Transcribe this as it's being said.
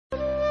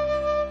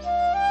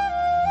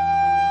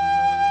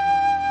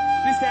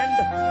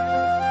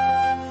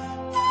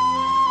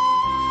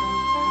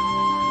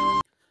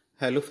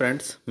Hello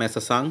friends, मैं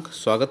शशांक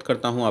स्वागत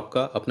करता हूं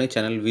आपका अपने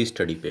चैनल वी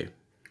स्टडी पे।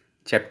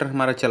 चैप्टर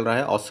हमारा चल रहा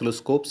है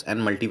ऑसिलोस्कोप्स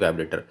एंड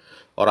मल्टीवाइब्रेटर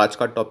और आज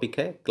का टॉपिक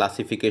है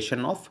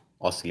क्लासिफिकेशन ऑफ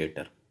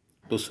ऑसिलेटर।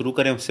 तो शुरू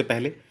करें उससे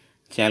पहले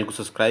चैनल को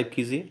सब्सक्राइब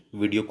कीजिए,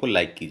 वीडियो को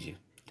लाइक कीजिए।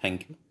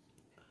 Thank you.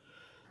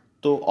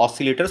 तो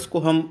ऑसिलेटर्स को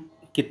हम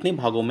कितने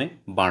भागों में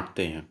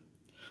बांटते हैं?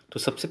 तो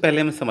सबसे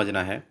पहले हमें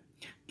समझना है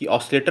कि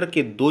ऑसिलेटर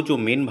के दो जो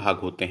मेन भाग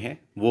होते हैं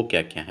वो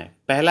क्या क्या हैं।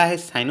 पहला है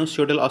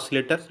साइनोसॉइडल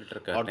ऑसिलेटर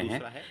कहते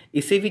हैं,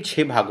 इसे भी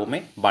 6 भागों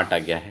में बांटा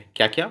गया है।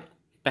 क्या क्या?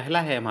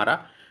 पहला है हमारा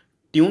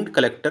ट्यून्ड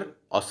कलेक्टर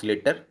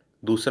ऑसिलेटर,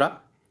 दूसरा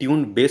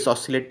ट्यून्ड बेस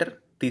ऑसिलेटर,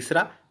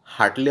 तीसरा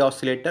हार्टले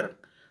ऑसिलेटर,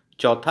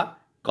 चौथा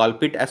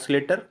कॉलपिट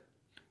ऑसिलेटर,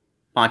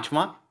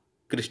 पांचवा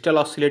क्रिस्टल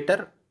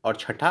ऑसिलेटर और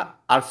छठा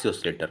आरसी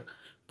ऑसिलेटर।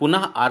 पुनः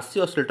आरसी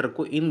ऑसिलेटर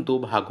को इन दो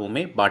भागों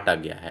में बांटा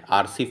गया है,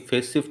 आरसी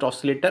फेज शिफ्ट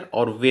ऑसिलेटर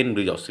और वेन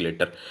ब्रिज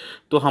ऑसिलेटर।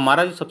 तो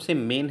हमारा जो सबसे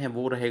मेन है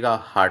वो रहेगा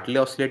हार्टले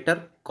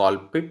ऑसिलेटर,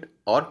 कॉलपिट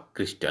और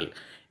क्रिस्टल।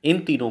 इन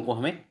तीनों को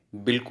हमें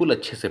बिल्कुल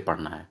अच्छे से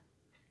पढ़ना है।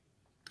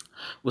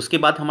 उसके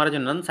बाद हमारा जो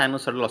नॉन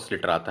साइनोसॉइडल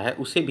ऑसिलेटर आता है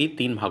उसे भी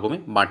 3 भागों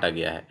में बांटा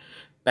गया है।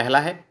 पहला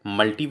है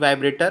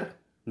मल्टीवाइब्रेटर,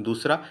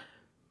 दूसरा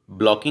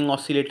ब्लॉकिंग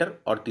ऑसिलेटर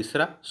और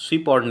तीसरा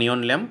स्वीप और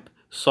नियॉन लैंप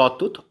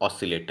सॉटूथ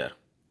ऑसिलेटर।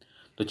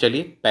 तो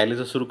चलिए पहले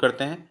से शुरू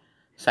करते हैं।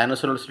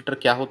 साइनोसॉइडल ऑसिलेटर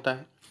क्या होता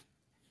है?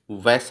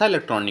 वैसा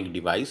इलेक्ट्रॉनिक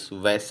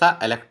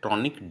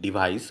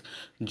डिवाइस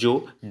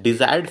जो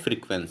डिजायर्ड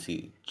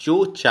फ्रीक्वेंसी,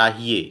 जो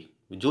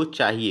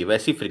चाहिए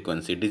वैसी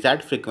फ्रीक्वेंसी,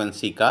 डिजायर्ड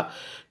फ्रीक्वेंसी का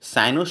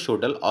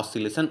साइनोसॉइडल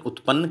ऑसिलेशन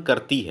उत्पन्न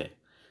करती है।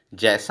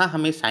 जैसा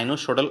हमें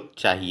साइनोसॉइडल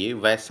चाहिए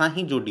वैसा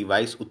ही जो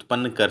डिवाइस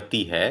उत्पन्न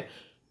करती है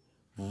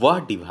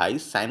वह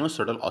डिवाइस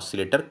साइनोसॉइडल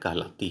ऑसिलेटर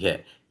कहलाती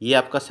है। ये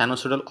आपका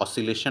साइनोसॉइडल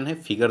ऑसिलेशन है,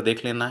 फिगर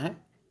देख लेना है।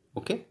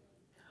 ओके।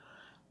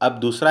 अब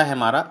दूसरा है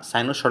हमारा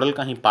साइनोसॉइडल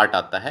का ही पार्ट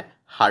आता है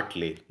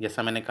हार्टले।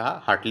 जैसा मैंने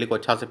कहा हार्टले को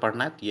अच्छा से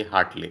पढ़ना है, तो ये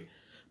हार्टले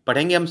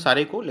पढ़ेंगे हम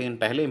सारे को, लेकिन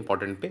पहले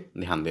इंपॉर्टेंट पे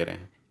ध्यान दे रहे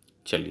हैं।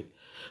 चलिए,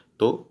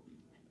 तो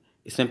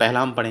इसमें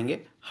पहला हम पढ़ेंगे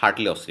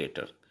हार्टले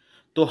ऑसिलेटर।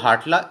 तो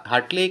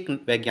हार्टले एक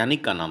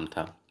वैज्ञानिक का नाम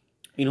था।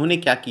 इन्होंने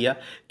क्या किया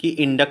कि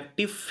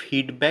इंडक्टिव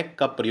फीडबैक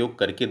का प्रयोग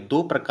करके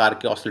 2 प्रकार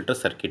के ऑसिलेटर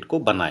सर्किट को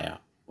बनाया।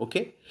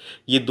 ओके।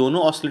 ये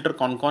दोनों ऑसिलेटर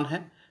कौन कौन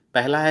है?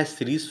 पहला है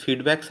सीरीज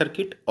फीडबैक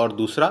सर्किट और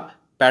दूसरा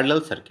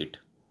parallel circuit.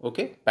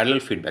 Okay, parallel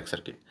feedback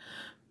circuit.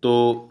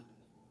 तो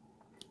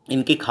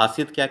इनकी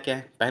खासियत क्या क्या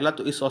है? पहला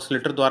तो इस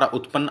ऑसिलेटर द्वारा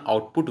उत्पन्न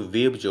आउटपुट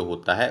वेव जो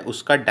होता है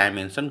उसका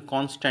डायमेंशन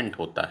कांस्टेंट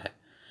होता है।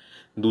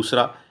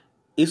 दूसरा,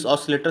 इस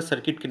ऑसिलेटर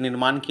सर्किट के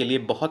निर्माण के लिए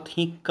बहुत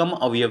ही कम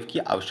अवयव की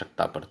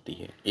आवश्यकता पड़ती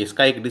है।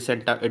 इसका एक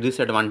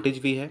डिसएडवांटेज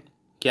भी है।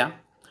 क्या?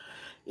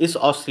 इस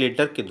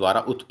ऑसिलेटर के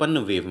द्वारा उत्पन्न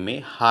वेव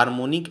में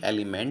हार्मोनिक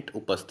एलिमेंट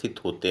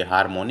उपस्थित होते हैं।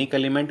 हार्मोनिक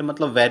एलिमेंट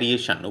मतलब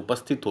वेरिएशन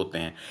उपस्थित होते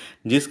हैं,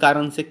 जिस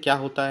कारण से क्या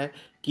होता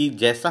है कि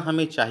जैसा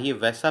हमें चाहिए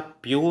वैसा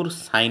प्योर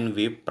साइन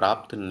वेव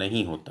प्राप्त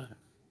नहीं होता है।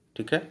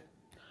 ठीक है।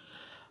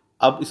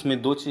 अब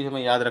इसमें 2 चीज़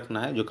हमें याद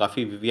रखना है जो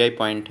काफ़ी वीवीआई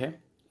पॉइंट है।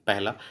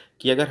 पहला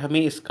कि अगर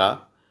हमें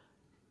इसका,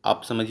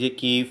 आप समझिए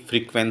कि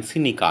फ्रीक्वेंसी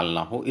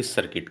निकालना हो इस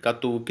सर्किट का,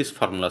 तो वो किस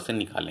फार्मूला से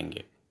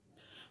निकालेंगे?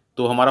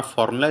 तो हमारा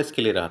फार्मूला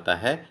इसके लिए रहता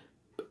है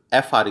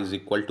FR is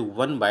equal to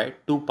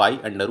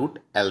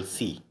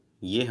 1/2π√LC।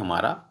 ये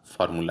हमारा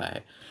फार्मूला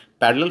है।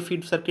 पैरेलल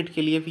फीड सर्किट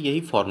के लिए भी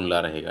यही फार्मूला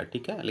रहेगा।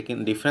 ठीक है,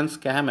 लेकिन डिफरेंस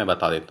क्या है मैं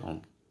बता देता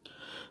हूँ।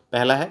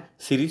 पहला है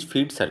सीरीज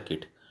फीड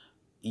सर्किट।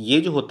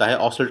 ये जो होता है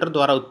ऑसिलेटर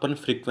द्वारा उत्पन्न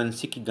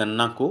फ्रीक्वेंसी की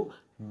गणना को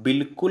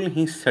बिल्कुल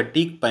ही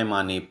सटीक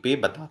पैमाने पे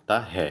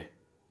बताता है,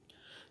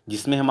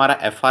 जिसमें हमारा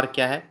FR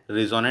क्या है?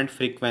 रिजोनेंट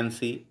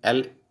फ्रीक्वेंसी,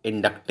 L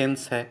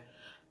इंडक्टेंस है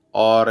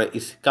और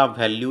इसका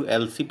वैल्यू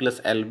LC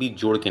प्लस LB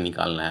जोड़ के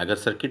निकालना है। अगर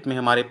सर्किट में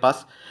हमारे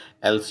पास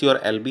LC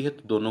और LB है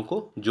तो दोनों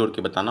को जोड़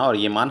के बताना, और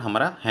ये मान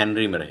हमारा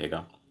हेनरी में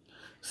रहेगा।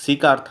 C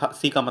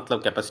का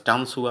मतलब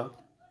कैपेसिटेंस हुआ।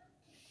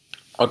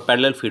 और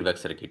पैरेलल फीडबैक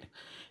सर्किट,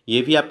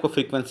 ये भी आपको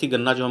फ्रीक्वेंसी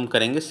गणना जो हम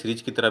करेंगे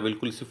सीरीज की तरह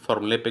बिल्कुल इसी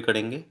फॉर्मूले पे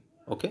करेंगे।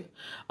 ओके।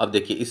 अब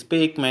देखिए इस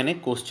पे एक मैंने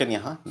क्वेश्चन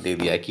यहाँ दे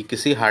दिया है कि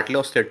किसी हार्टले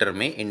ऑसिलेटर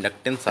में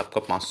इंडक्टेंस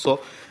आपका 500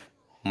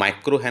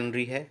 माइक्रो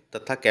हेनरी है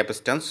तथा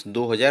कैपेसिटेंस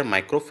 2000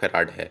 माइक्रो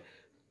फेराड है,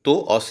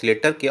 तो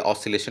ऑसिलेटर के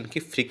ऑसिलेशन की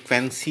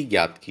फ्रीक्वेंसी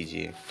ज्ञात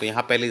कीजिए। तो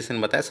यहाँ पहले जैसे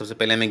बताया, सबसे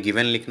पहले हमें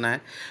गिवन लिखना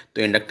है।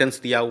 तो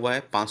इंडक्टेंस दिया हुआ है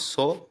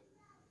 500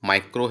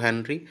 माइक्रो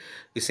हेनरी,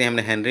 इसे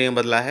हमने हेनरी में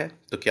बदला है,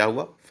 तो क्या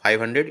हुआ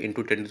 500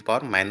 इंटू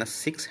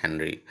 10⁻⁻6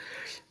 हेनरी।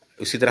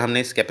 इसी तरह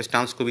हमने इस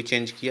कैपेसिटेंस को भी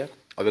चेंज किया।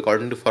 अब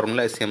अकॉर्डिंग टू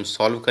फार्मूला इसे हम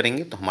सॉल्व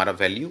करेंगे तो हमारा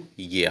वैल्यू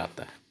ये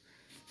आता है।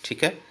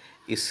 ठीक है,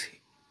 इस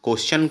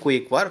क्वेश्चन को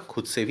एक बार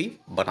खुद से भी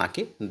बना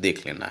के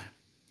देख लेना है।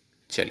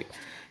 चलिए,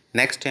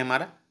 नेक्स्ट है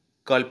हमारा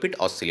कॉलपिट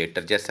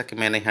ऑसिलेटर। जैसा कि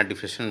मैंने यहाँ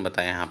डिफिनेशन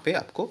बताया यहाँ पे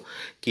आपको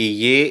कि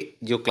ये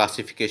जो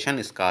क्लासिफिकेशन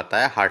इसका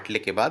आता है हार्टले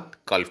के बाद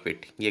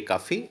कॉलपिट, ये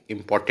काफ़ी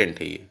इम्पॉर्टेंट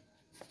है ये।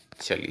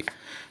 चलिए,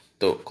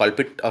 तो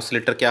कॉलपिट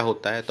ऑसिलेटर क्या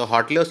होता है? तो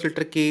हार्टले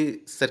ऑसिलेटर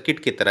की सर्किट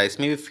की तरह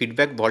इसमें भी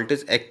फीडबैक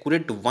वोल्टेज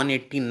एक्यूरेट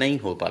 180 नहीं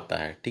हो पाता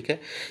है। ठीक है,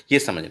 ये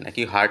समझना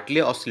कि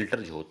हार्टले ऑसिलेटर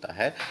जो होता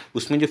है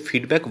उसमें जो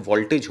फीडबैक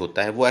वोल्टेज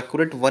होता है वो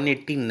एक्यूरेट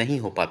 180 नहीं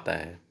हो पाता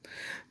है।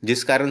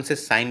 जिस कारण से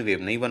साइन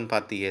वेव नहीं बन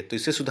पाती है। तो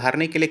इसे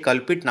सुधारने के लिए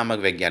कल्पित नामक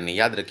वैज्ञानिक,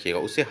 याद रखिएगा,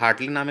 उसे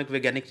हार्टली नामक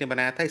वैज्ञानिक ने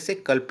बनाया था, इसे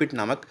कल्पित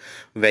नामक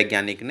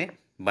वैज्ञानिक ने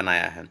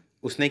बनाया है।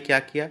 उसने क्या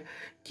किया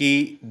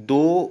कि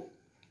दो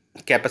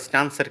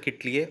कैपेसिटेंस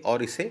सर्किट लिए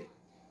और इसे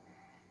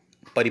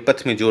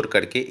परिपथ में जोड़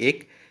करके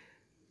एक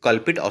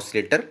कल्पित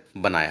ऑसिलेटर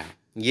बनाया।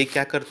 ये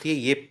क्या करती है,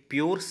 ये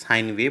प्योर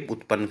साइन वेव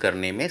उत्पन्न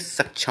करने में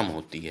सक्षम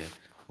होती है।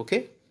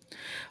 ओके,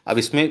 अब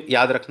इसमें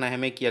याद रखना है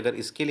हमें कि अगर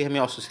इसके लिए हमें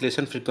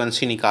ऑसिलेशन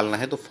फ्रीक्वेंसी निकालना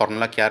है तो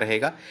फॉर्मूला क्या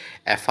रहेगा,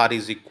 F R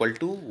is equal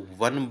to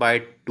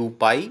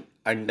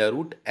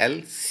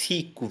 1/2π√L C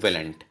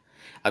equivalent.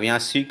 अब यहाँ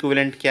सी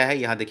इक्विवेलेंट क्या है,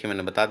 यहाँ देखिए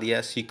मैंने बता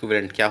दिया सी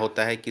इक्विवेलेंट क्या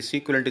होता है कि सी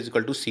equivalent is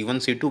equal to C1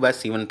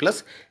 C2/C1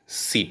 +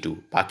 C2।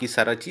 बाकी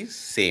सारा चीज़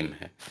सेम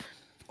है।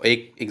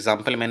 एक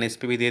एग्जाम्पल मैंने इस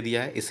पर भी दे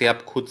दिया है, इसे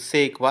आप खुद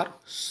से एक बार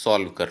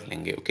सॉल्व कर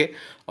लेंगे। ओके,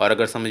 और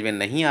अगर समझ में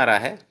नहीं आ रहा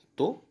है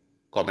तो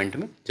कमेंट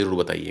में ज़रूर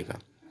बताइएगा।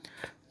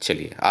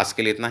 चलिए, आज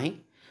के लिए इतना ही।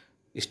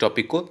 इस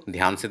टॉपिक को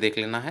ध्यान से देख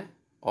लेना है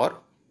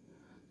और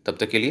तब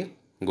तक के लिए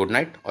गुड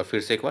नाइट, और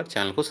फिर से एक बार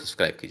चैनल को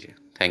सब्सक्राइब कीजिए।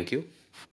 Thank you.